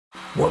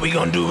What we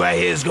gonna do right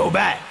here is go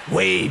back,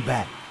 way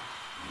back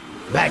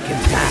in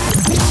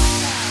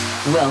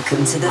time.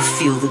 Welcome to the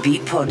Feel the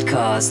Beat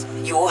podcast.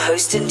 Your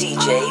host and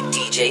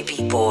DJ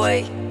Beat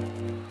Boy.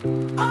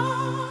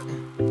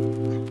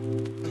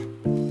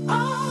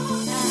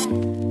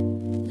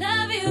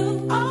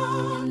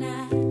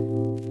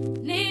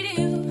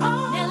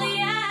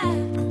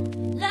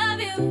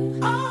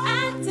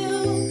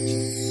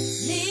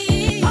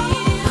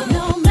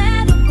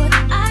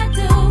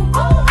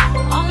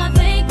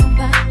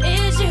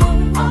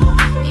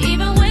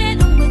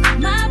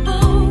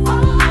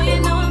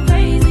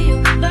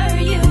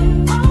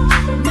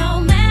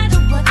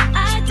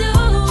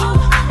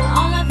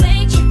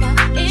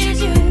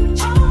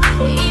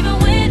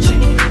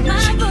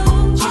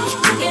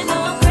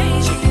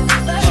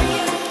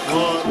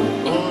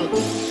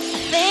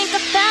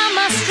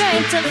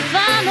 To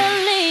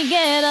finally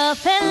get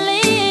up and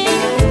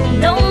leave.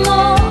 No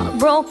more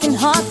broken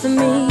heart for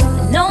me.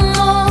 No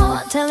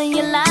more telling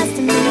you lies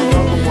to me.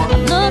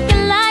 I'm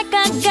looking like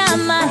I got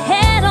my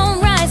head on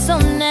right, so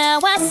now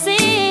I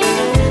see.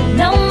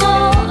 No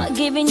more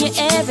giving you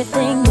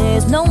everything.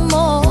 There's no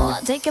more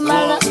taking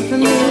my love from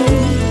me.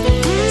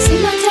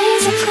 See, my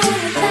days are cold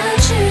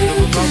without you,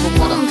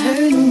 but I'm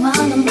hurting while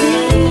I'm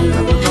with you.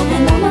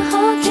 And now my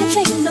heart can't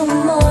take no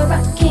more.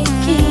 I can't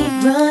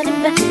keep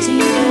running back to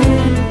you.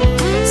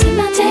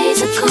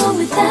 Days are cold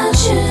without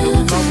you.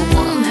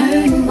 I'm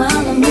hurting while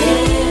I'm with you.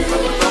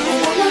 And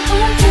all my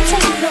heart can't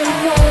take no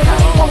more. I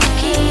won't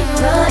keep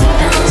running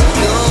back to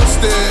you. Your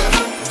stare,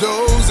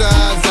 those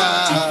eyes.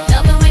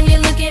 Love it when you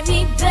look at me,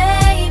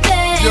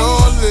 baby.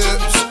 Your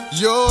lips,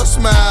 your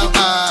smile,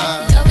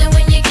 love it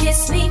when you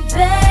kiss me,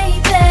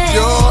 baby.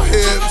 Your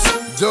hips,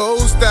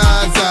 those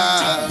thighs,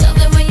 love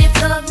it when you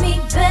hug me,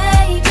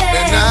 baby.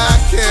 And I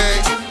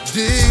can't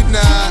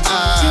deny.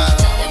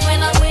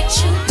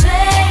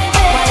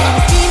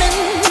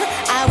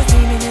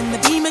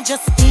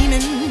 Just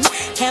steaming,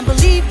 can't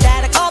believe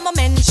that I caught my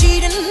man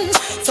cheating.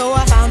 So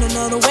I found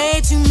another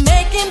way to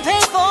make him pay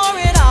for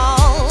it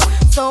all.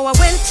 So I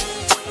went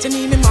to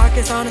Neiman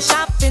Marcus on a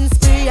shopping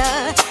spree,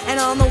 and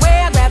on the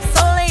way I grabbed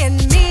Soleil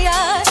and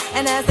Mia.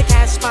 And as the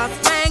cash box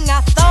rang,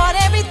 I thought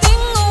everything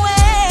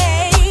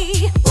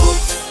away.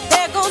 Oops,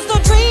 there goes the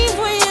dreams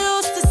we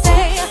used to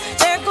say.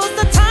 There goes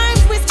the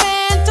times we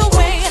spent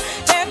away.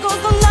 There goes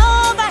the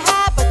love I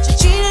had, but you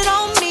cheated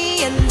on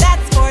me, and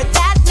that's for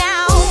that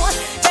now.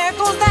 There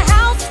goes the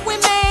house we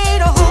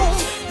made a home.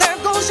 There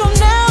goes you'll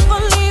never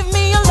leave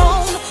me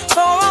alone.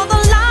 For all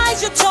the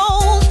lies you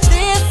told,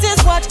 this is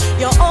what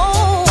you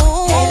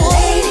own. And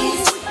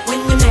ladies, when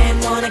your man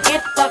wanna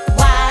get buck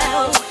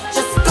wild,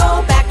 just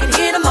go back and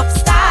hit him up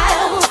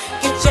style.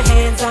 Get your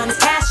hands on his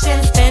cash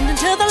and spend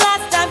until the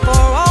last time for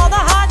all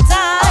the hard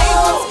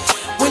times.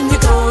 When you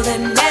go,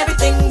 then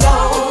everything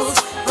goes,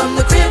 from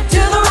the crib to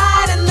the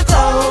ride and the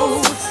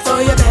clothes. So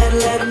you better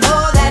let him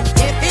know that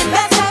if he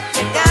mess up,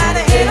 you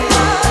gotta hit him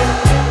up.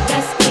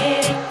 Let's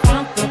get it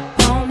crunk up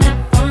on that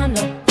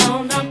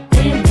fun up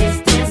in this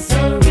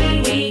dancery.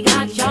 We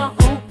got y'all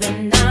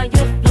open, now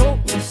you're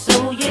floating,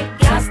 so you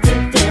got to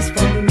dance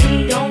for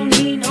me. Don't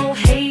need no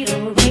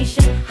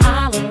hateration,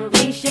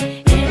 holleration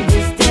in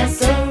this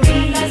dancery.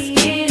 Let's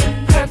get it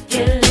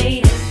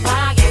percolated,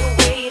 fire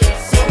waited,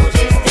 so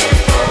just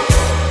dance for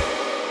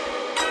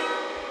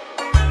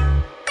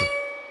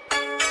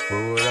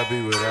Where would I be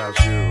without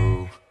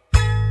you?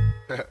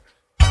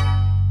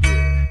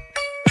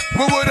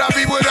 Where would I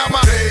be without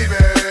my baby?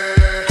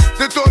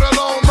 The thought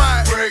alone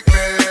might break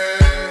me,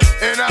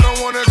 and I don't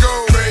wanna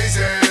go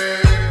crazy,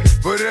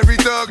 but every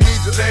thug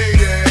needs a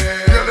lady.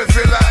 Girl, it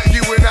feel like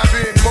you and I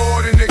been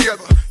more than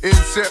together,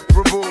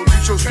 inseparable. You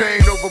chose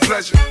pain over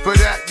pleasure. For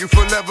that, you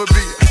forever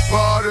be a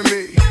part of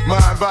me.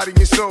 Mind, body,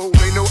 and soul,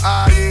 ain't no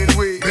I in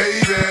we.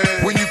 Baby,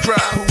 when you cry,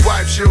 who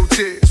wipes your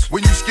tears?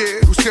 When you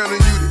scared, who's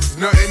telling you there's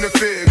nothing to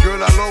fear? Girl,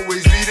 I'll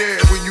always be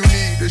there when you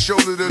need a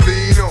shoulder to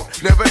lean on.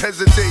 Never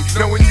hesitate,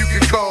 knowing you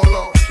can call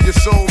on your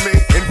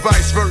soulmate and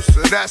vice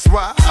versa. That's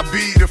why I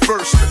be the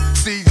first to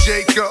see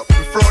Jacob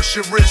and frost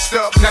your wrist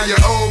up. Now you're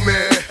old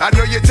man, I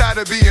know you're tired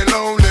of being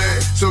lonely,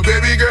 so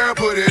baby girl,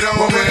 put it on.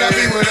 What would I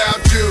be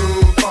without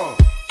you?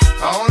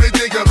 I only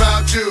think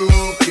about you,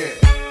 yeah.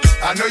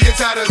 I know you're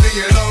tired of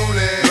being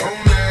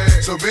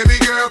lonely, so baby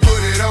girl,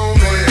 put it on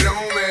me.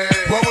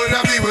 What would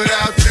I be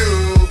without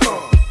you?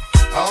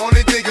 I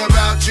only think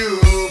about you,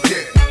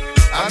 yeah.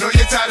 I know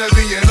you're tired of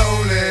being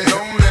lonely,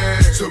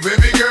 so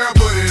baby girl,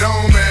 put it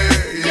on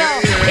me. Yeah,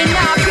 yeah. And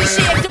I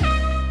appreciate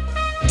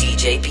the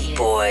DJ Beat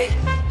Boy.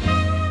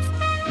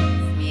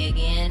 me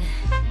again.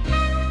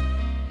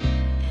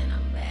 And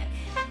I'm back.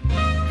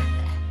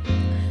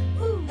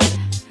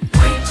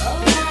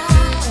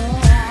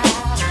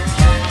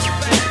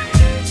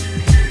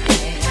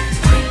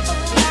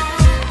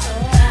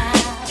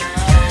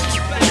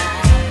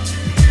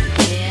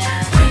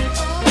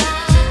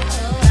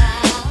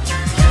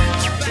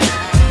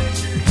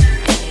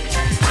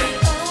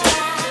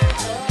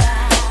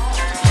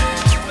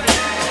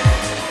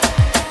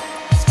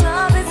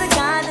 Love is a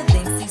guy that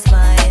thinks he's fine.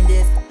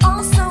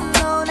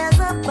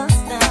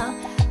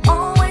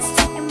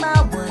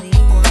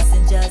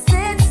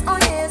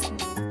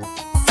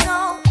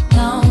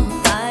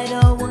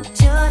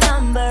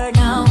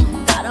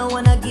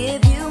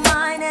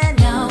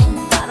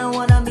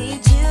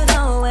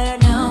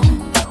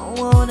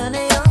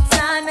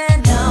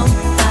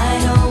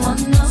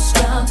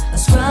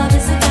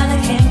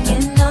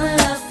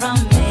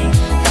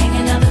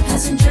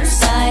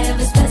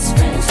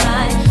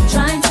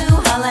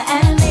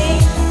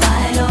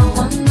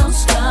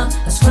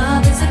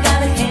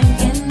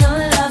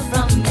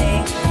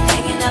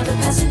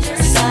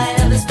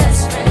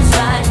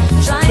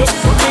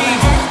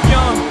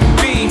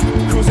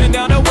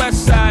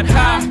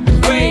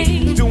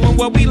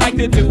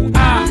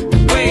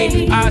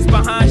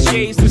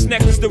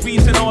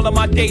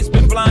 dates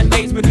been blind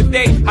dates, but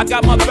today I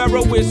got my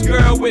Ferroist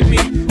girl with me.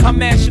 I'm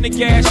mashing the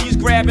gas, she's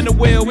grabbing the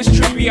wheel. It's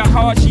trippy how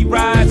hard she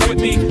rides with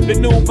me. The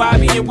new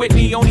Bobby and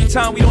Whitney, only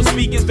time we don't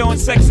speak is during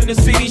Sex in the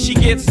City. She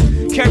gets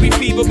carry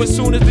fever, but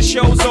soon as the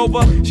show's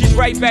over, she's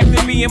right back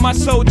to being my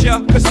soldier.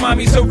 Cause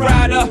mommy's a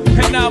rider,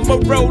 and I'm a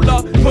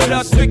roller. Put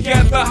us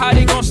together, how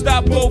they gon'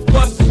 stop both of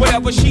us?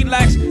 Whatever she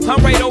lacks,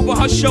 I'm right over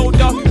her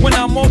shoulder. When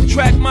I'm off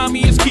track,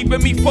 mommy is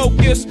keeping me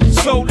focused.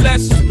 So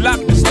let's lock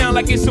this down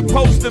like it's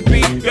supposed to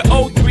be. The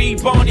 03,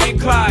 Bonnie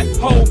and Clyde,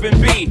 Hov and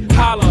B.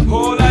 Holla,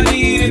 all I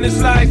need in this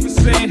life is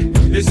sin.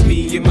 It's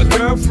me and my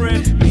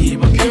girlfriend, me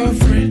and my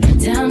girlfriend.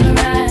 Down the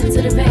ride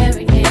to the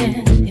very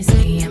end. It's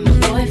me and my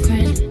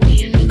boyfriend,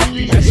 me and my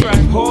boyfriend. That's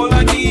right, all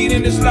I need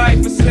in this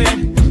life is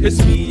sin. It's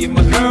me and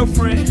my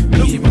girlfriend,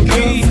 me and my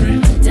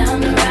girlfriend.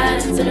 Down the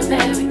ride to the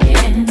very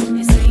end.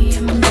 It's me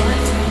and my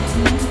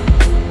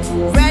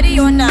boyfriend. Ready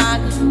or not,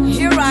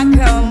 here I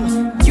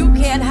come. You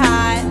can't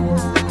hide.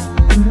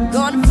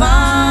 Gonna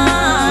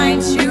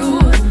find you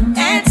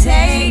and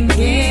take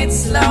it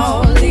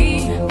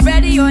slowly.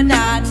 Ready or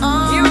not,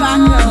 here I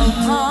come.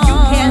 You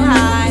can't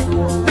hide.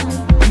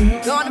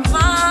 Gonna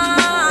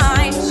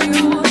find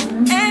you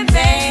and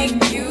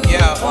make you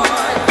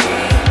want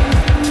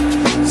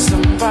me.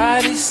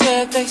 Somebody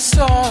said they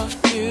saw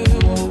you.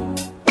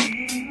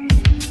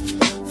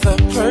 The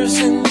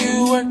person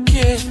you were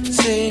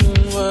kissing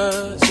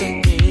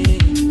wasn't me,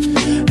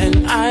 and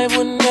I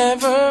would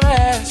never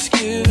ask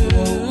you.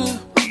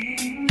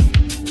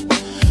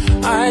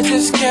 I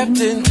just kept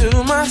it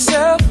to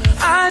myself.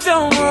 I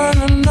don't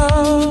wanna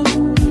know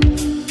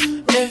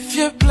if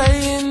you're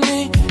playing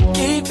me.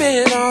 Keep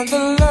it on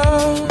the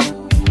low,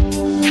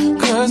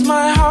 cause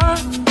my heart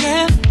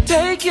can't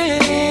take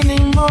it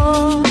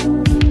anymore.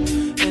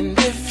 And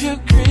if you're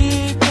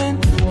creeping,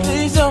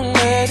 please don't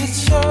let it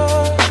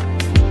show.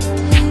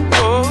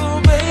 Oh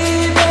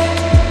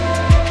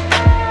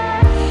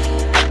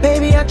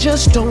baby, I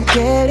just don't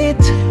get it.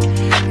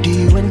 Do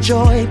you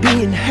enjoy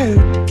being hurt?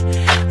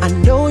 I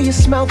know you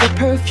smell the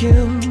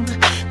perfume,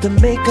 the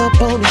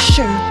makeup on his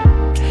shirt.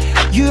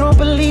 You don't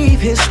believe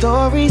his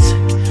stories,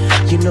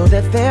 you know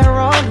that they're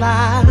all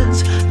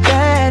lies.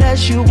 Bad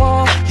as you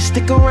are, you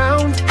stick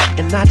around,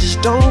 and I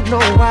just don't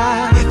know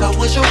why. If I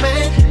was your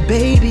man,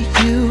 baby,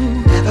 you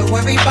never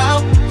worry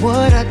about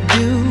what I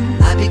do.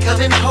 I be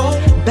coming home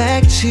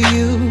back to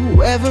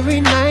you every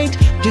night,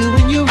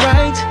 doing you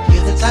right.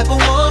 You're the type of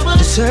woman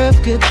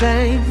deserve good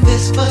fame.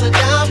 Fist full of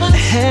diamonds, a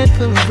head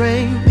full of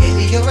rain.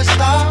 Baby, you're a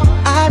star.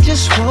 I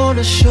just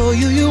wanna show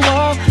you you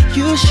are.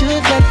 You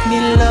should let me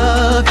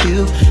love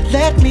you.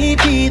 Let me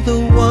be the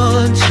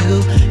one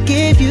to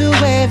give you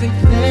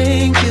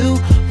everything you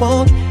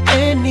want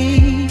and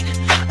need.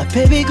 A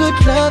baby, good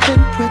love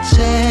and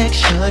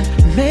protection.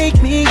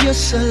 Make me your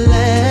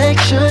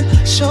selection.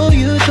 Show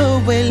you the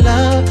way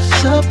love's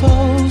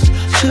supposed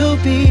to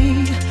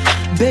be.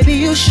 Baby,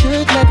 you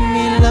should let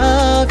me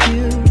love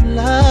you,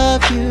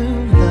 love you,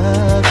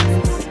 love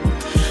you,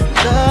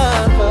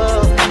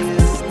 love you,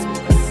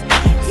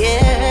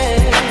 yeah.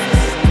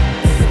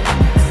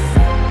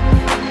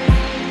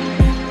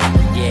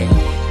 Yeah.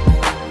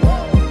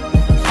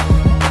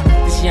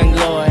 This young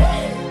Lord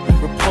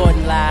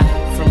reporting live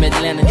from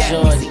Atlanta,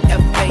 Georgia.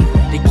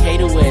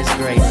 Decatur, where it's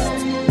great.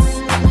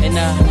 And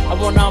I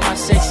want all my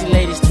sexy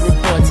ladies to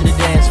report to the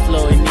dance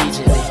floor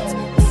immediately.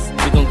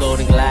 We gon' go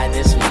and glide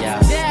this one, y'all.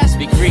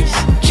 Big Grease.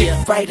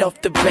 Yeah, right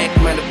off the back,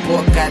 man, the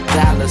boy got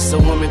dollars, so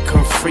women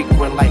come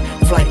frequent like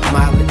flight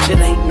mileage. It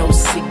ain't no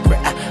secret.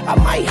 I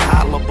might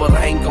holler, but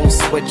I ain't gon'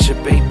 sweat you,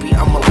 baby.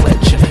 I'ma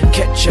let you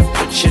catch up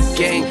with your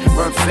gang,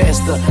 run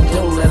faster.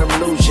 Don't let them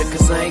lose you,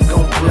 cause I ain't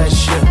gon'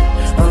 bless you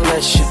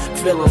unless you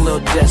feel a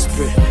little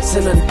desperate.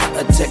 Send a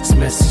text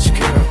message,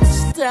 girl.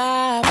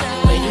 Stop,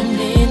 wait a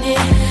minute.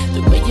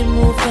 The way you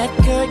move that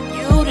girl,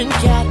 you done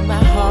got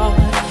my heart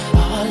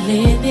all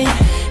in it.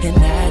 And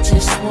I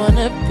just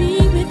wanna be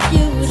with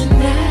you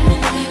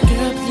tonight.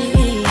 Girl,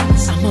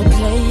 please, I'm a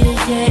player,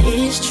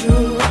 yeah, it's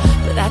true,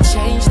 but I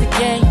changed the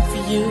game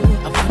for you.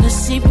 I wanna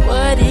see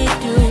what it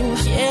do.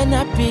 Can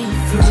I be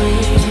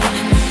free?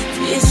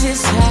 This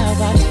is how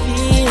I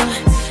feel.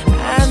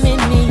 I'm in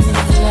need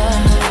of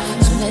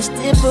love, so let's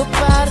dip up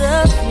out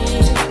of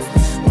here.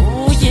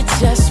 Ooh, you're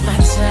just my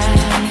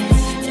type.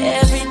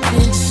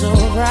 Everything's so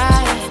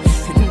right,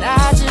 and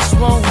I just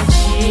want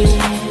you.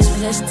 So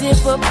let's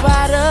dip up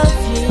out of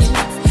here.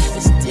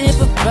 Let's dip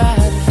up out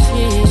of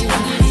here.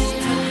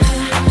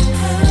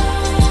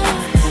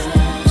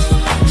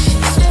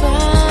 She's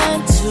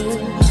fine too,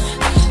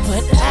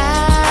 but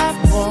I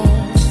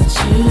want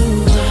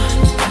you.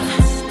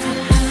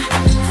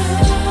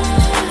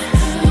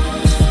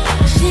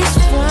 She's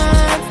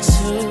fine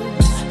too,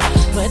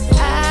 but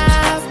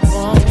I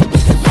want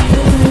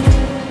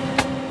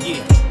you.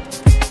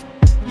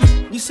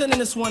 Yeah. We sending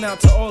this one out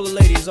to all the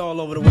ladies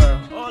all over the world.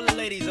 All the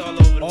ladies all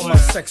over the world. All my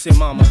sexy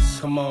mamas.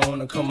 Come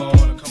on, come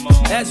on, come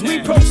on. As we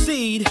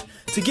proceed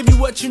to give you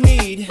what you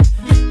need.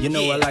 You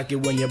know I like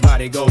it when your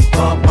body goes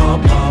bum,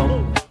 bum,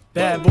 bum.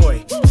 Bad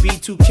boy,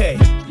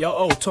 B2K.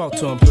 Yo, talk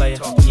to him, player.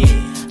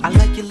 Yeah. I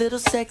like your little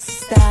sexy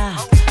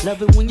style.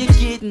 Love it when you're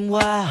getting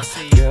wild.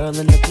 Girl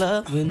in the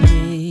club with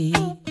me.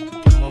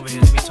 Come over here,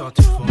 let me talk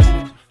to you for a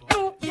minute.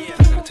 Yeah,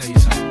 I gotta tell you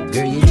something.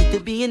 Girl, you need to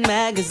be in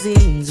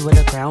magazines with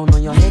a crown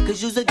on your head,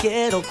 'cause you's a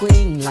ghetto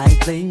queen, like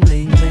bling,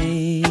 bling,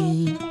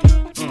 bling.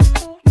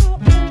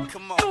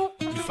 Come on.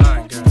 You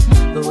fine, girl.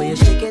 The way you're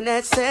shaking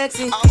that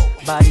sexy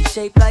body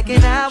shaped like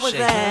an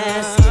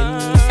hourglass. Can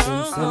we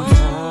spend some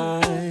time?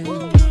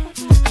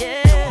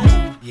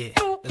 Yeah,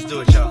 let's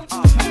do it, y'all.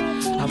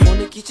 I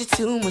wanna get you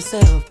to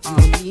myself, you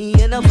and me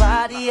and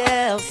nobody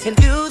else, and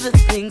do the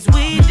things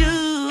we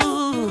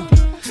do.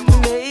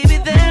 Maybe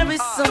there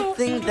is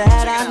something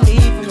that I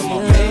need from you. Come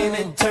on,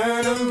 baby,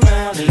 turn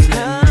around and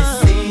let me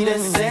see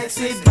that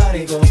sexy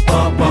body go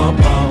bum, bum,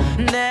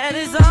 bum. That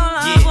is all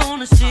I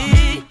wanna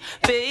see.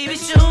 Baby,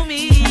 show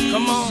me.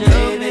 Come on,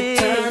 baby,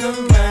 turn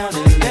around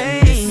and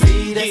let me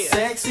see that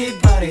sexy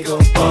body go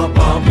bum,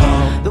 bum,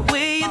 bum. The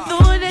way you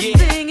throw that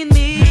thing in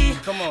me,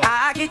 come on.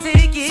 I can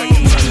take it.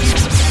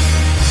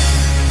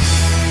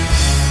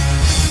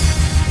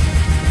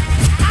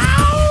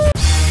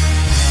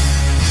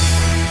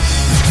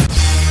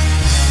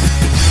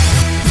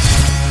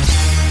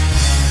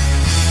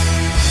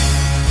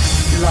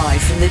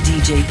 Live from the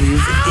DJ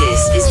booth,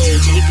 this is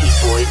DJ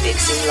B-Boy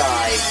mixing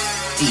live.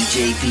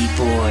 DJ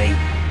B-Boy.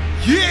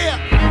 Yeah!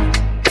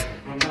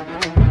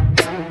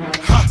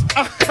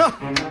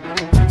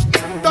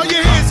 Throw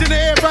your hands in the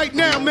air right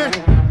now, man.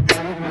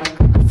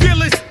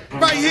 Feel it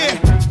right here.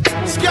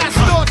 Scott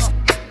Storch.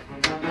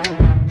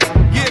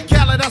 Yeah,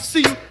 Khaled, I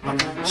see you.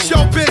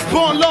 Showbiz,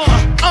 born law.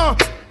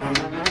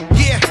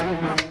 Yeah.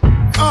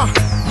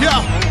 Yo.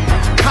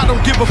 I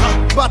don't give a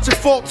fuck about your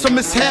faults or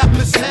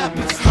mishaps.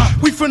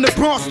 We from the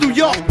Bronx, New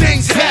York,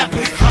 things happen.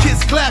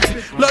 Kids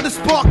clapping, love to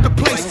spark the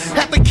place.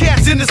 Half the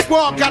cats in the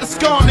squad got a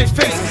scar on their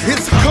face.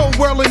 It's a cold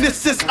world and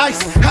this is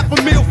ice.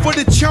 $500,000 for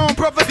the charm,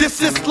 brother, this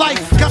is life.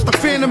 Got the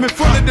Phantom in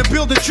front of the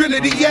building,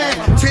 Trinity, yeah.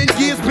 10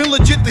 years been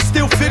legit, they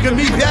still figure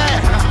me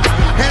bad.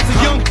 As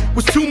a young,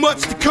 was too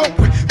much to cope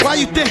with. Why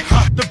you think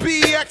the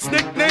BX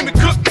nickname it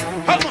Cook?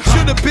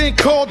 Should've been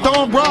called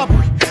on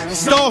robbery,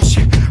 stall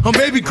shit, or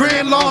maybe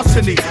grand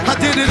larceny. I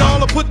did it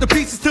all, I put the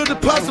pieces to the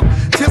puzzle.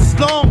 Just as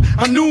long,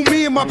 I knew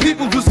me and my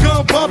people was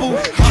gonna bubble.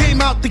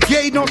 Came out the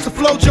gate on some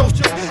flojo.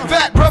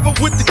 Fat brother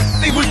with the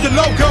they was the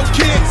logo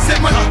kid.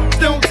 Said my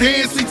don't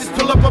dance, we just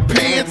pull up our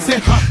pants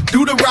and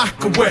do the rock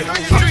away.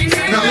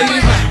 Now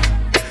lean back,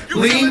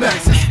 lean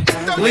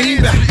back,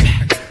 lean back,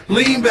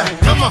 lean back.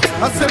 Come on,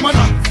 I said my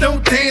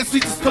don't dance, we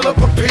just pull up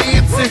our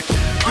pants and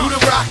do the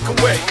rock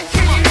away.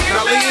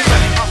 Now lean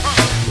back,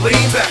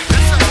 lean back,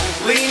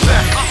 lean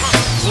back,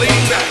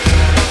 lean back.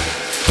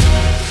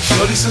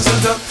 Shorty since I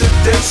ducked the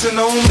dancing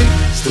on me.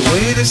 It's the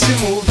way that she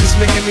moves, it's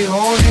making me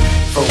horny.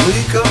 If I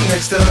wake up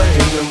next to her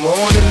in the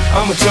morning,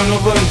 I'ma turn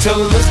over and tell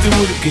her let's do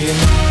it again.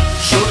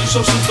 Shorty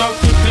so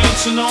seductive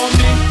dancing on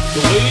me.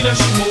 The way that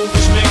she moves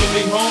is making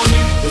me horny.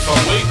 If I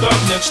wake up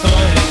next to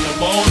her in the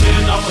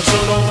morning, I'ma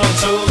turn over and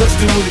tell her let's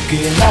do it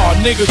again.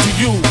 Nigga, do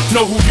you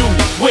know who you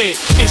with?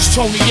 It's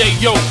Tony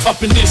Ayo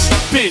up in this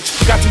bitch.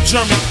 Got them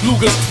German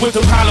Lugers with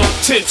them hollow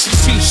tips.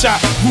 C-shot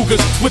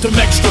Rugers with them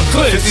extra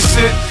clips. 50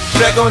 Cent,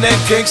 back on that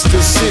gangster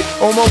shit.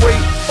 On my way,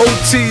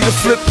 OT to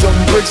flip them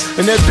bricks.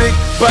 And that big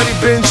body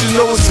Benz, you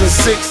know it's a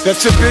 6.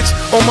 Got your bitch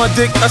on my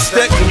dick, I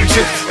stack them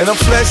chips. And I'm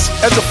flash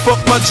as a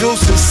fuck, my jewels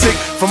is sick.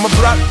 From a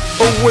block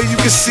away, you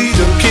can see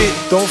them kid.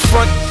 Don't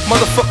front,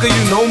 motherfucker,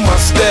 you know my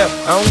style.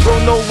 I don't go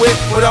nowhere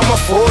without my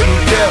 40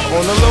 cap.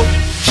 On the low,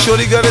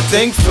 shorty got a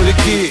thing for the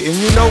kid. And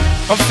you know,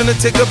 I'm finna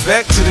take her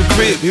back to the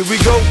crib. Here we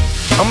go,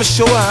 I'ma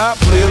show her how I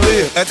play a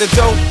live. At the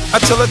door, I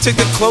tell her take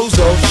the clothes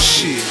off,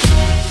 shit.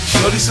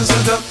 Shorty since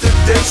I ducked the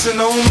dancing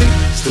on me.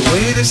 It's the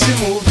way that she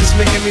moves, it's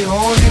making me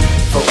horny.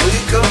 If I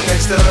wake up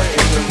next to her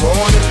in the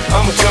morning,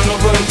 I'ma turn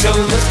over and tell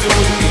her let's do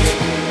it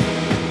again.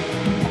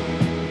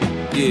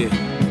 Yeah,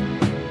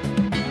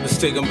 let's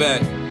take them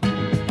back.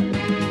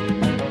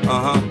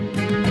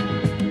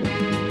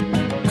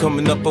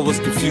 Coming up, I was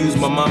confused.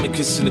 My mommy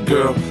kissing a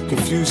girl.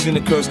 Confusion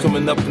occurs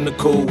coming up in the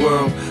cold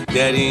world.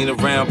 Daddy ain't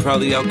around,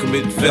 probably out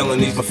committing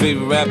felonies. My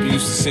favorite rapper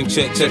used to sing,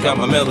 check out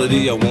my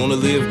melody. I wanna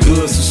live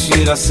good, so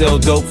shit, I sell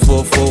dope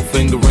for a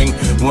 4-finger ring.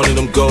 One of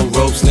them gold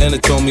ropes. Nana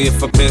told me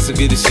if I pass, I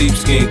get a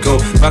sheepskin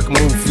coat. If I can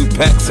move a few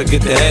packs, I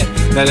get the hat.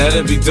 Now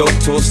that'd be dope.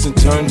 Tossed and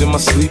turned in my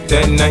sleep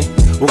that night.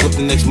 Woke up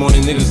the next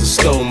morning, niggas have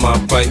stole my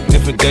bike.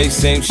 Different day,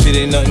 same shit,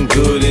 ain't nothing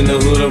good. In the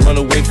hood, I run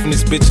away from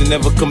this bitch and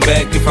never come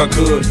back if I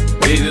could.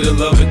 Hated to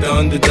love it, the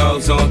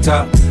underdogs on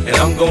top. And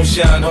I'm gon'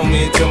 shine,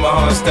 homie, until my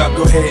heart stop.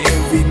 Go ahead,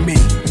 envy me.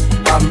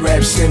 I'm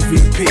Raps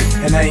MVP,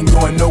 and I ain't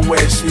going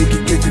nowhere, so you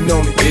can get to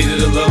know me. Hated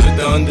to love it,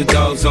 the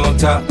underdogs on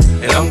top.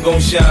 And I'm gon'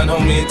 shine,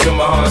 homie, until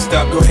my heart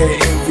stop. Go ahead,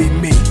 envy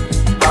me.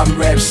 I'm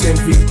Raps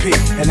MVP,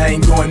 and I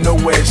ain't going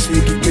nowhere, so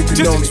you can get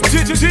to know me.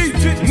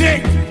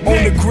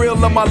 On the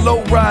grill of my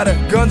lowrider,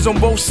 guns on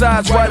both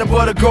sides, right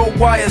above the gold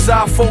wires.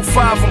 I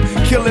 4-5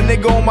 them, kill a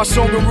nigga on my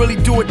song and really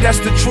do it. That's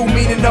the true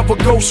meaning of a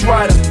ghost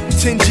rider.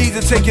 10 G's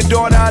to take your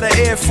daughter out of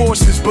Air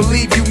Forces.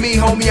 Believe you me,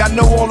 homie, I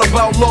know all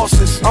about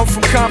losses. I'm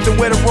from Compton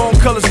where the wrong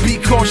colors, be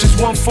cautious.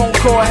 One phone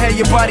call, I had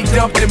your body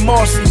dumped in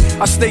Marcy.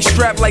 I stay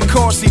strapped like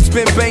car seats,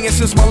 been banging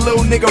since my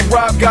little nigga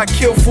Rob got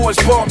killed for his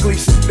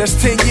Barclays. That's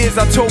 10 years,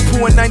 I told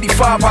Pooh in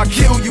 95, I'll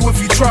kill you if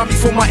you try me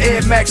for my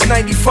Air Max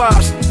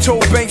 95s.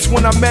 Told Banks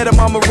when I met him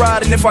I'ma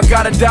ride, and if I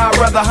gotta die, I'd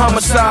rather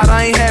homicide.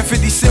 I ain't had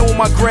 50 cent when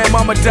my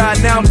grandmama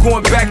died, now I'm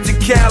going back to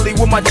Cali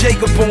with my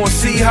Jacob on,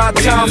 see how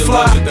time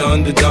fly. The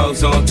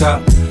underdogs on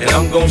top, and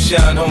I'm gon'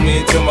 shine,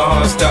 homie, until my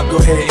heart stop. Go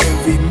ahead,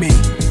 envy me.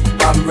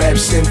 I'm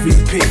Raps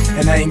MVP,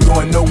 and I ain't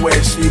going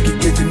nowhere, so you can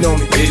get to know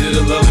me. Hated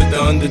to love it,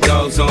 the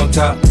underdogs on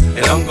top,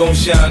 and I'm gon'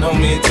 shine,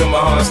 homie, until my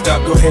heart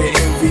stop. Go ahead,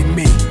 envy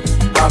me.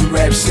 I'm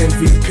Raps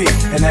MVP,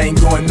 and I ain't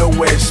going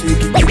nowhere, so you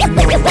can get to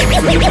know me.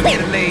 Where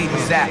the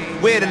ladies at?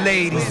 Where the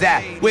ladies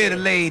at? Where the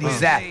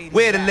ladies at?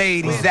 Where the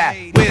ladies at?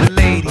 Where the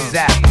ladies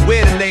at?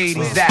 Where the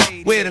ladies at?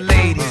 Where the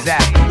ladies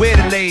at? Where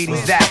the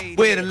ladies at?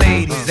 Where the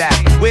ladies at?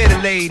 Where the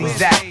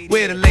ladies at?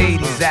 Where the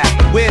ladies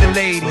at? Where the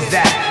ladies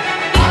at?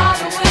 All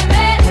the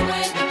women who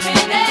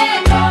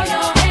independent, throw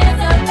your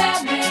hands up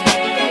at me.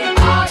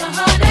 All the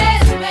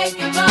honeys who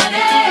making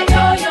money,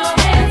 throw your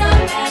hands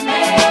up at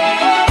me.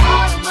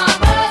 All the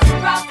mamas who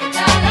rock the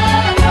dollar,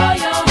 throw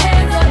your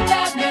hands up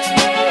at me.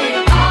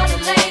 All the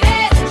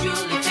ladies who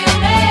truly feel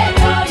me,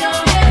 throw your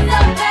hands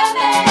up at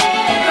me.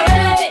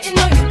 Girl, I didn't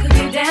know you could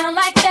get down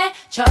like that.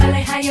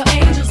 Charlie, how your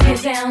angels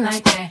get down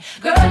like that.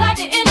 Girl, I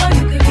didn't know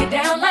you could get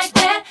down like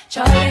that.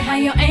 Charlie, how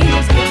your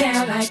angels get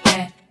down like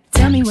that.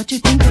 Tell me what you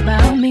think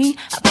about me.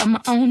 I buy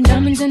my own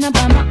diamonds and I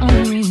buy my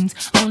own rings.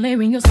 Only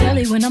ring your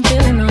celly when I'm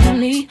feeling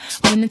lonely.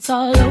 When it's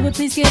all over,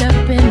 please get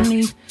up and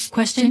leave.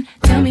 Question,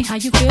 tell me how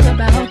you feel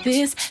about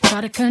this.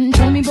 Try to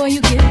control me, boy,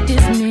 you get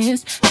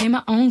dismissed. Pay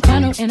my own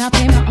condo and I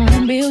pay my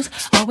own bills.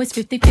 Always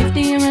 50-50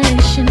 in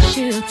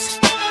relationships.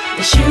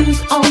 The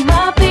shoes on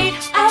my feet,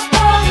 I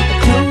bought. The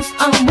clothes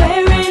I'm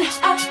wearing,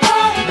 I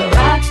bought. The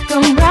rock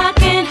I'm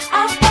rocking,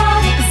 I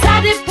bought. 'Cause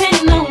I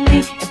depend on me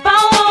if I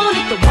want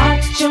it. The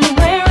watch I'm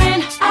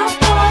wearing, I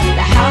bought.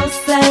 The house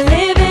I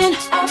live in,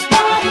 I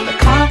bought. The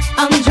car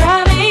I'm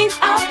driving,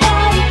 I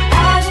bought.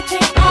 I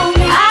depend on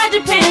me, I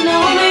depend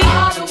on me.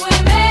 All the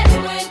women who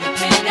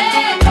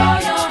independent, throw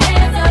your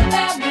hands up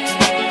at me.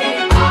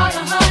 All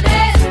the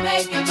honeys who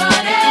making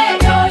money,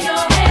 throw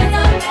your hands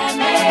up at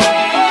me.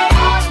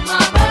 All the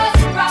mamas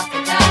who rock the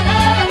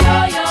dollar,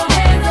 throw your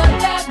hands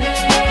up at me.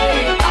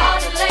 All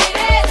the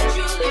ladies who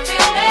truly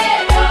feel me,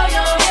 throw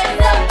your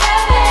hands up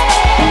at me.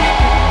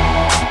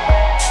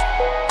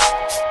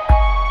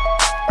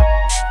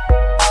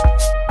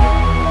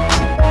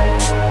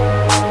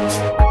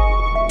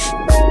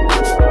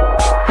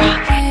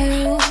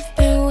 You've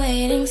been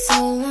waiting so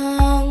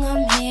long,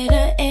 I'm here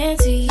to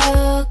answer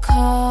your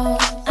call.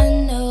 I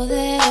know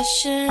that I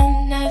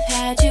shouldn't have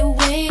had you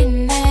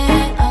waiting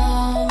at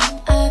all.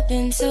 I've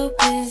been so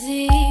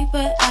busy,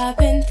 but I've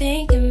been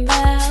thinking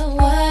about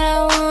what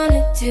I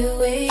wanna do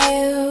with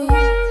you.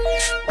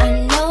 I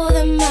know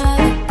them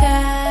other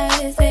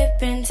guys, they've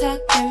been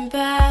talking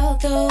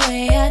about the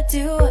way I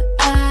do what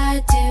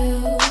I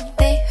do.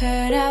 They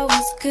heard I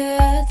was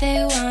good,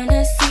 they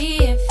wanna see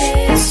if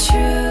it's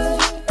true.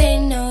 They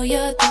know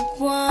you're the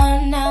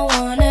one I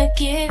wanna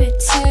give it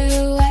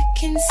to. I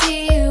can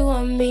see you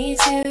want me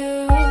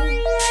too.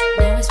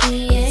 Now it's me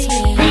and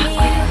you.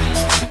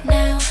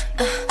 Now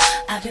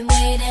I've been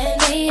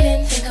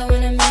waiting, think I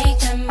wanna make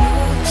that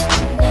move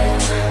now.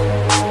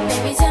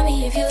 Baby, tell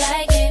me if you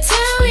like it.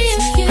 Tell me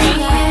if you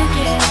like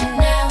it.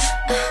 Now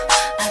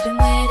I've been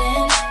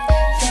waiting,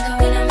 think I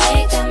wanna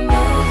make that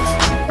move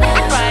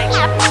now. Right,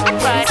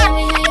 Tell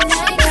me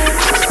how you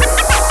like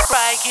it.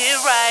 right,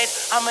 get right.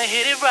 I'ma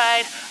hit it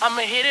right.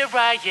 I'ma hit it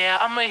right, yeah.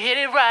 I'ma hit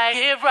it right.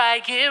 Get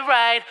right, get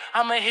right.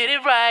 I'ma hit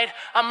it right.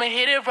 I'ma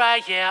hit it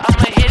right, yeah.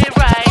 I'ma hit it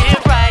right.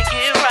 Get right,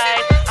 get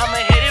right. I'ma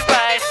hit it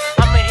right.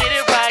 I'ma hit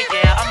it right,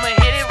 yeah. I'ma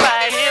hit it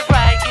right. Get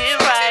right, get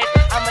right.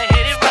 I'ma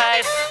hit it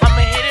right.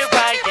 I'ma hit it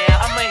right,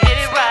 yeah. I'ma hit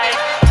it right.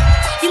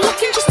 You're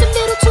looking just a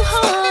little too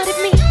hard at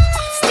me,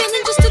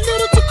 standing just a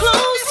little too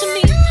close to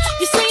me.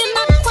 You're saying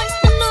not quite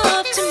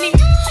enough to me.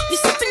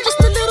 You're sipping just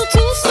a little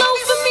too slow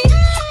for me.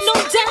 No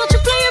doubt you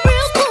play it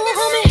real cool,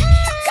 homie.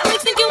 Got me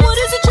thinking, what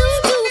is it you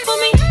do for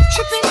me?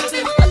 Tripping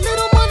a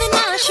little more than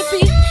I should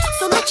be.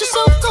 So let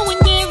yourself go and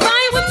get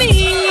right with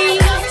me.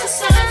 I'm to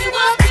sign you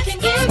up, we can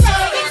get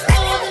right.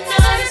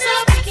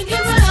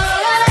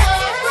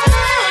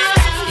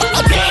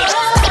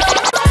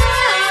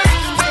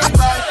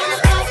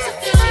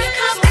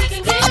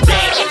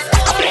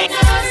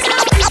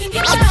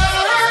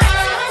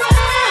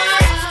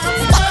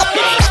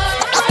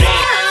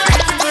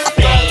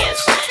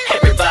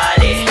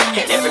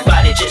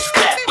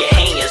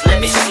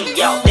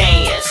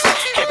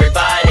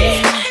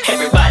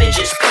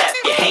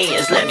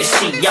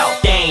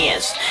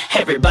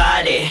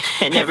 Everybody,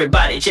 and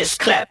everybody just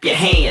clap your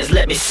hands.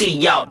 Let me see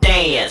y'all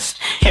dance.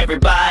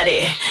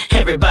 Everybody,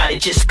 everybody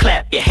just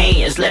clap your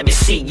hands. Let me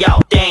see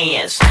y'all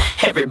dance.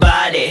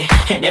 Everybody,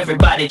 and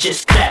everybody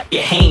just clap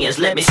your hands.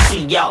 Let me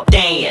see y'all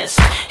dance.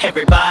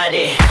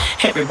 Everybody,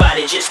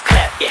 everybody just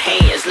clap your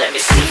hands. Let me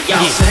see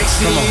y'all.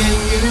 Sexy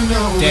and you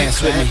know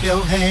dance it, with clap me.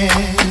 your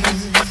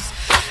hands.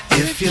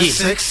 If you're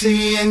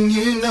sexy and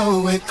you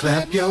know it,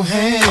 clap your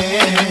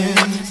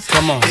hands.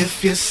 Come on.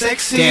 If you're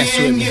sexy dance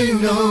and with me. you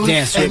know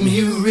dance it, with and me.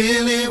 you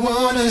really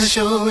wanna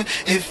show it.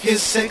 If you're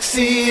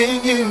sexy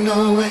and you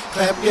know it,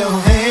 clap your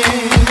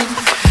hands.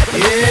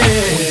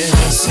 Yeah.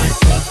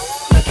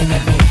 Looking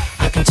at me,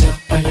 I can tell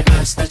by your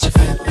eyes that you're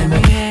feeling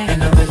me,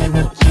 and I really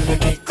want you to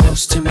get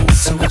close to me.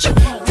 So would you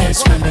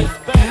dance with me?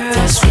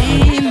 Dance with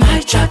me.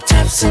 My drop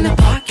tops in the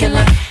parking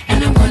lot,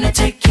 and I wanna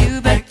take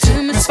you back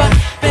to my spot,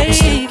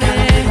 baby.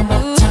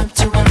 Time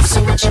to run,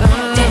 so would you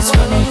dance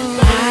with me?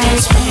 I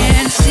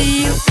can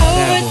see you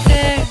over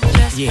there,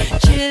 just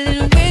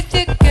chilling with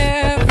your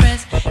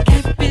girlfriends.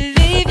 Can't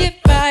believe you're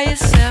by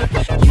yourself.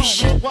 You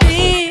should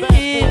be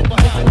here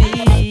with me,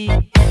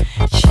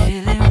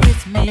 chilling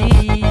with me,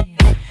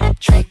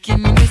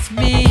 drinking with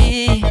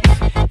me,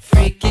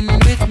 freaking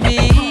with me.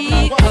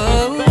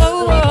 Oh,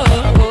 oh,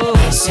 oh, oh,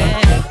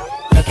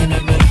 yeah. Looking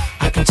at me,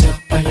 I can tell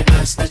by your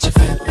eyes that you're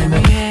feeling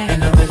me,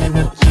 and I really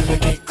want you to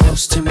get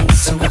close to me.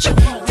 So would you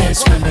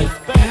dance with me?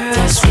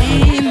 Dance with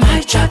me.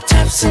 My drop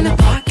tops in the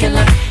parking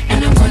lot,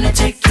 and I wanna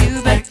take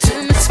you back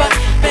to my spot,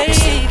 baby.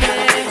 So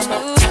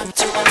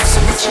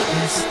would you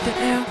dance? The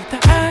L, the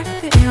I,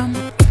 the M.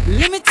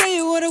 Let me tell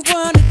you what I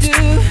wanna do.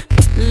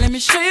 Let me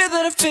show you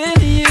that I feel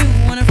you.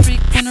 Wanna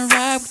freak, wanna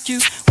ride with you.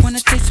 Wanna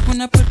taste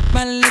when I put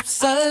my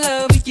lips all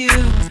over you.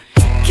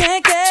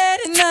 Can't get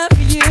enough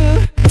of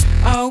you.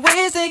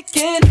 Always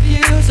thinking of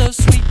you. So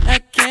sweet, I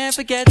can't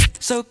forget.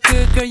 So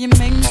good, girl, you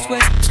make me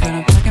sweat. Girl,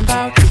 I'm talking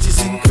about peaches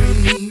and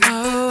cream.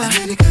 Oh, I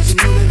need it 'cause you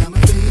know that I'm a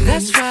fiend.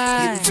 that's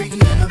right. Getting freaky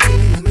and I'm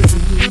feeling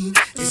limousine.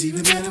 It's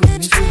even better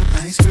when it's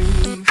with ice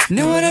cream.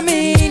 Know what I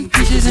mean?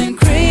 Peaches and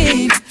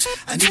cream.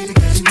 I need it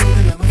 'cause you know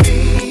that I'm a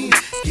fiend.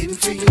 Getting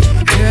freaky and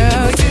I'm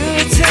Girl,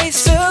 you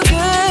taste so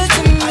good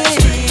to me.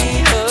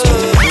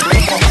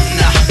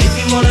 If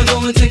you wanna go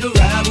and take a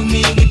ride with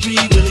me, we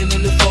three willing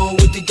in the four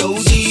with the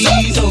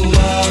goldies. Oh,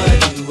 why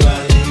do I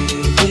live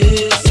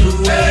this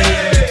way?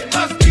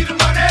 Must be the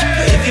money.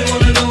 If you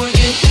wanna go and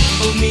get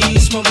with me,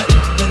 smoke it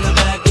in the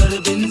back of the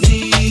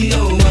Benzie.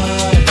 Oh,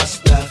 why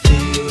must I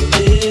feel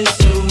this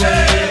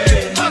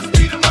way? Must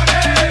be the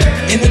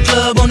money. In the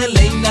club on a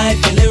late night,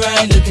 feeling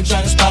right, looking,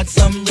 trying to spot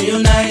something real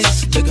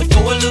nice. Looking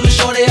for a little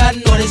shorty I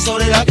know this so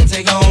that I can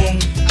take home.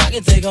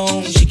 Take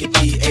home, she could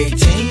be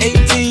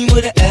 18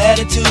 with an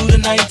attitude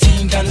of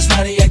 19, kinda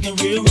snotty, acting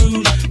real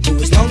rude.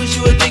 But as long as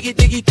you a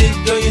diggy, thick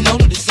girl, you know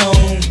that it's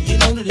on. You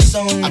know that it's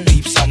on. I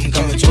peep something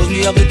coming towards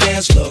me up the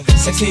dance floor.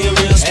 Sexy and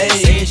real slow.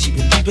 Saying she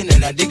been peeping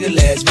and I dig the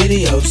last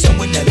video.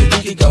 Somewhere that we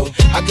could go.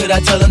 How could I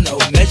tell her no?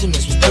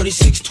 Measurements was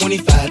 36,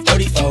 25,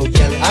 34.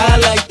 Yelling. I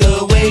like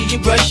the way you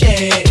brush your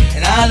hair,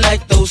 and I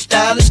like those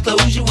stylish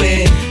clothes you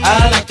wear.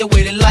 I like the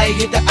way the light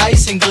hit the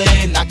ice and glare,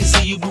 and I can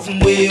see you moving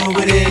way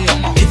over there.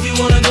 If you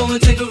wanna go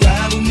and take a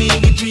ride with me,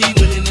 we three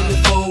willing in the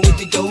four with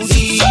the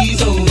goldies.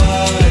 Oh,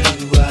 why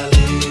do I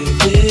live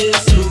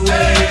this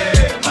way?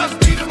 Must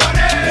be the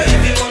money.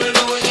 If you wanna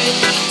go and get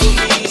with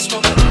me,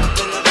 smoke it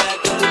in the back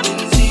of the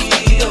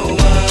Benzie. Oh,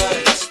 why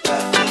must I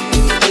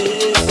feel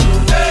this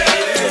way?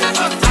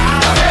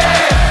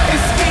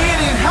 It's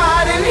getting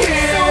hot in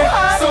here,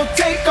 so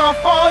take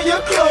off all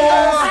your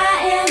clothes. I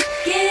am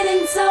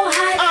getting so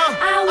hot,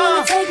 I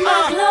wanna take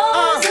my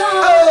clothes off.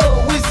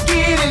 Oh, it's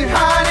getting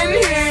hot in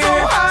here,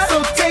 so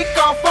take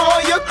off all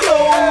your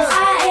clothes.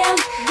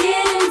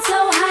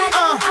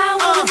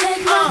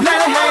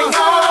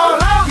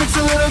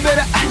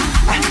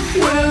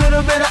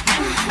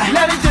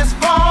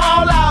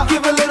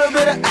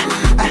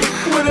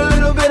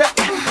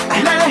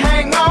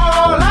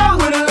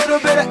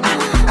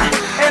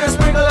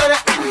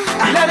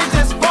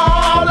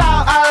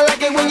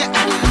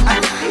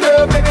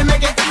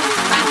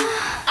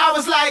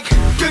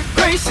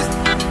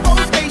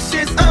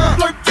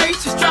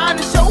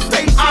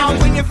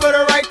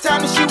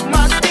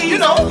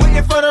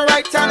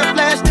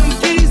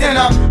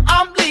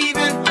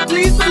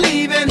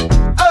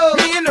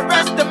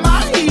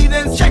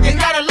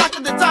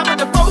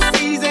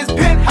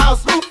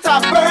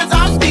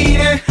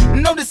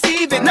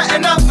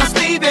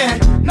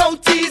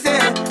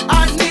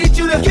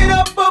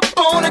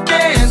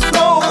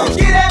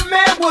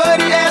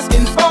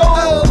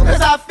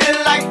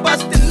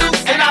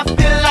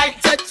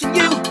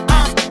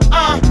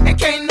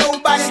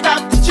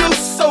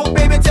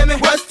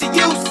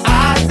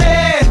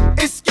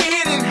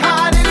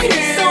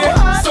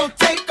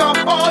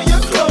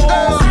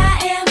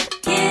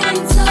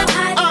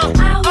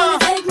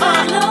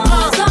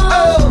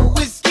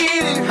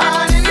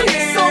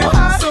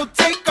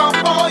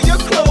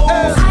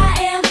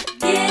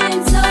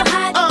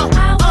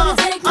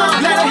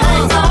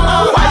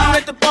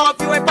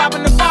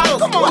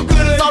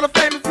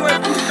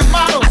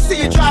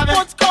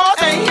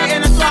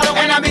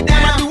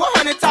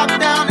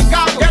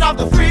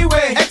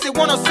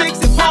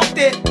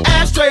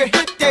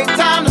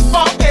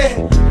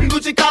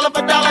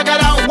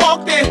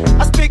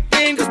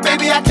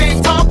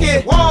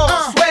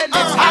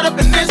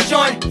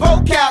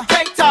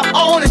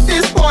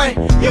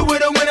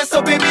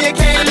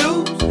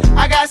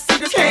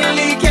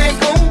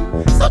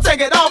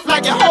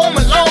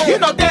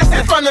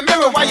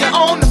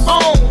 on the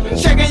phone,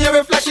 checking your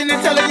reflection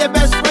and telling your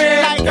best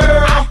friend, like,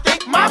 girl, I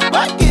think my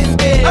butt getting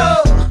big.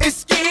 Oh,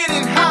 it's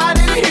getting hot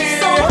in here,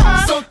 so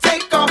hot. So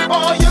take off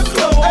all your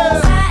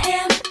clothes.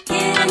 I am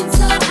getting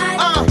so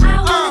hot.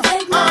 I wanna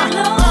take my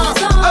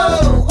clothes off.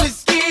 Oh,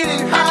 it's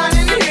getting hot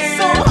in here,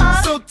 so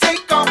hot. So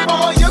take off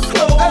all your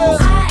clothes.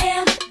 I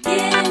am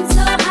getting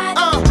so hot.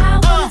 I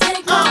wanna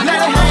take my Let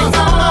it hang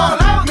all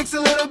out. Mix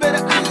a little bit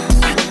of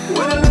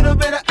with a little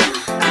bit of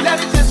let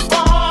it just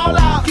fall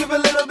out. Give a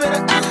little bit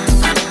of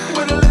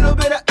with a little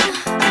bit of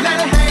let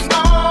it hang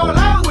all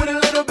out. With a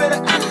little bit of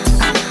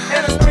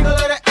and a sprinkle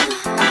of that.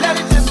 Let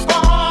it just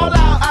fall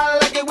out. I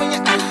like it when you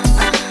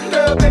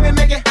girl, baby,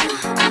 make it.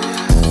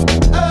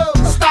 Oh,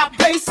 stop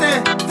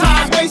pacing,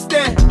 time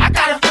wasting. I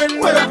got a friend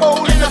with a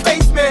hole in the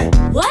basement.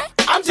 What?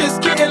 I'm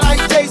just kidding like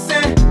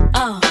Jason.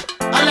 Oh.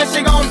 Unless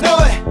you gon' do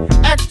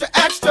it. Extra,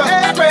 extra.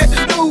 Spread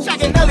the news.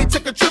 Jack and Nelly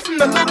took a trip from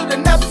the Ludo to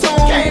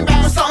Neptune. Came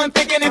back with something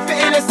thinking it fit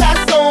in a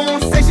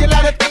Saxoon. Say she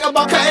like to think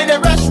about cutting the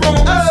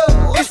restroom.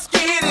 Oh, it's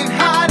getting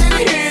hot in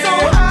here. So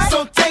hot.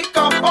 So take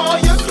off all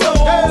your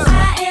clothes.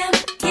 I am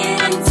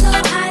getting so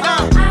hot.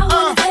 I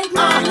wanna take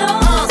my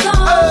clothes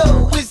off.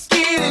 Oh, it's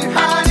getting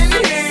hot in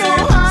here. So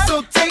hot.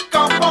 So take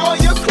off all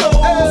your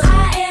clothes.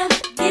 I am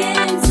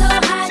getting so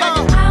hot.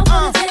 I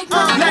wanna take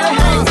my Let it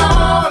hang clothes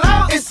off. all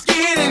out. It's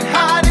getting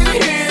hot in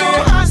here. So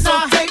hot. So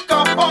take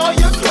off all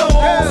your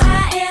clothes.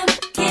 I am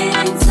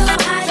getting so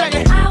hot.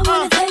 I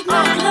wanna take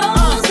my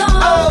clothes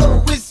off.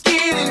 Oh, it's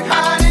getting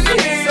hot in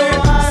here. So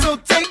hot. So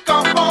take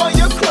off all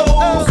your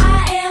clothes.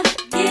 I am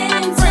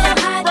getting so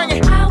hot.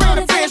 I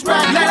wanna take my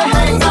Let it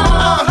hang clothes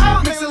off. all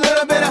out. Mix a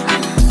little bit of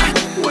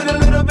with a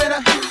little bit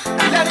of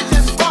let it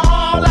just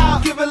fall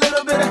out. Give a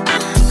little bit of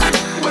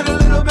with a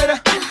little bit of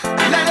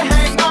let it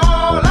hang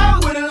all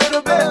out. With a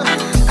little bit of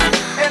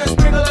and a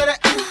sprinkle of that.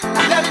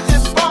 Let it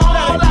just fall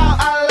out.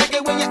 I like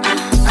it when you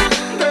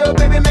girl,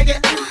 baby, make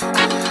it.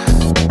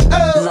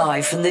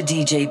 Live from the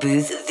DJ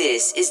booth,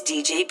 this is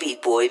DJ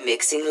Beat Boy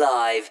mixing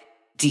live.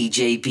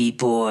 DJ Beat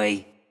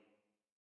Boy.